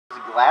Is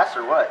it glass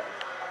or what?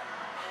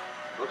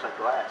 Looks like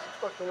glass.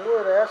 Fucking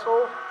wood,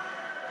 asshole. What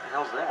the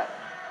hell's that?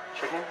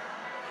 Chicken?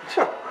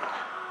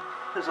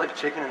 There's like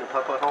chicken in the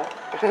putt hole.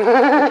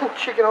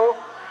 Chicken hole.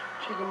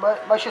 Chicken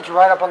butt. My shit's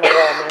right up on the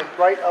wall, man.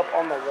 Right up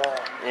on the wall.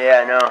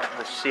 Yeah, I know.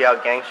 Let's see how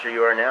gangster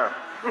you are now.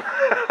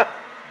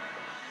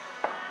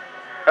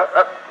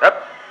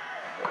 Up.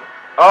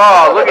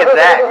 Oh, look at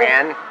that,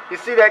 man. You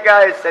see that,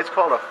 guys? That's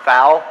called a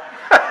foul.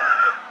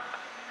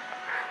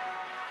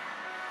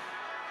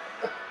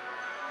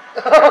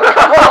 Oh,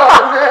 come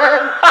on,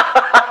 man.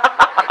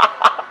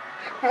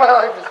 My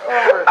life is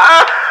over.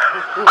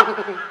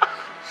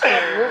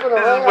 This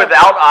is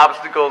without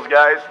obstacles,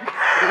 guys.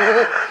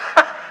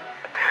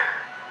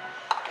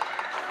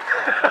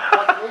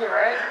 Fuck me,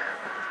 right?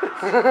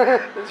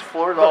 This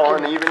floor's all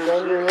uneven.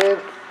 Bend your head.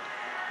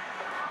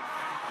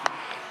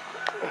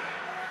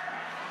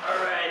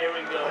 Alright, here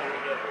we go.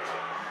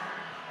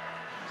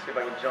 See if I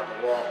can jump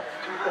the wall.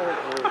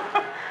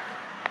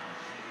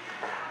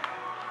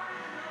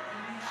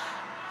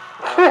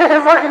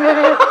 Fucking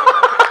idiot.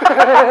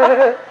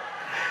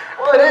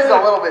 Well, it is a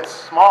little bit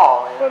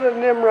small. Man. What a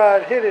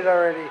Nimrod. Hit it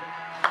already.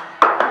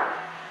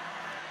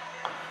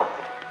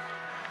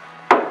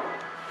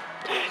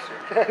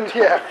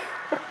 Yeah.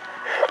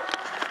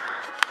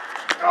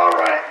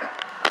 Alright.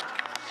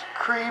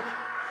 Creep.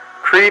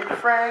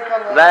 Frank on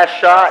the last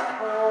shot.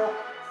 hole.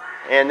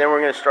 And then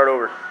we're going to start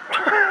over.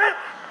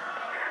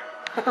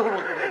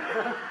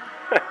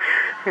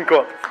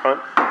 Go up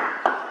front.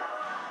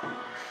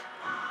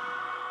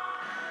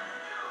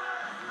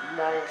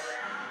 Nice.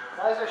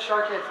 Why is our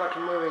shark head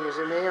fucking moving? Is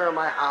it me or am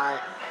I high?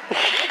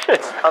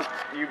 It's not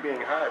you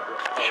being high, bro.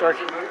 Shark.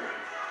 Is it moving?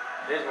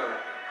 It is moving.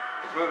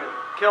 It's moving.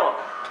 Kill him.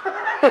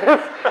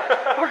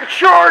 Fucking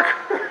shark!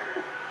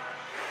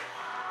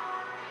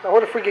 Now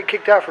what if we get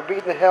kicked out for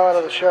beating the hell out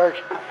of the shark?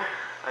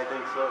 I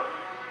think so.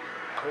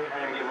 I'm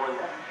gonna get one.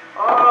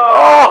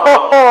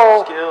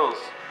 Oh! Skills.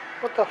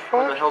 What the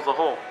Where the fuck? hell's the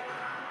hole?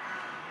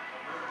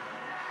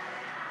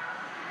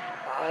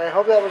 I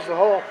hope that was the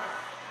hole.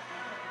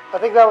 I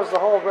think that was the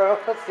hole, bro.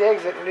 That's the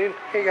exit, dude.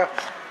 Here you go.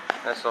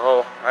 That's the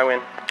hole. I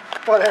win.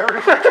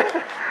 Whatever.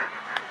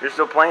 You're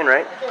still playing,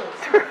 right? I can't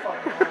see the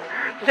fucking hole.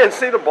 You can't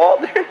see the ball,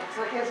 dude?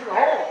 I can't see the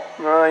hole.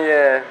 Oh,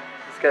 yeah.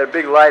 It's got a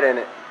big light in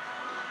it.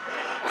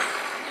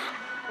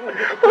 Look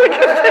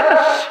at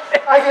that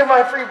shit. I get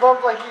my free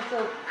bump like you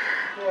do.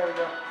 There we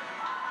go.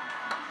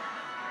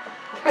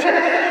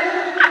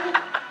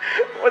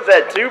 What's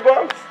that, 2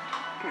 bumps?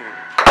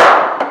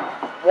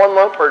 1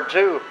 lump or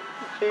 2?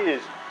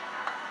 Jeez.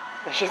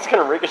 That shit's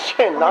gonna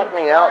ricochet and knock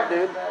me out,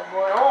 dude. Bad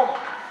boy home.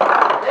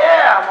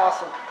 Yeah, I'm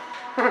awesome.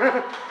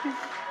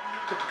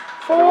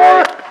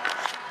 4.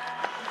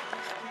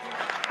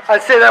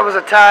 I'd say that was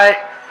a tie.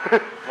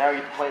 Now we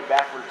get to play it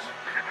backwards.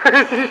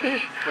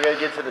 We gotta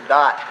get to the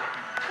dot.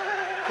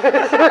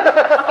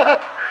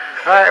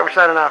 Alright, we're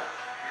signing off.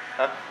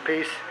 Huh?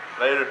 Peace.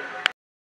 Later.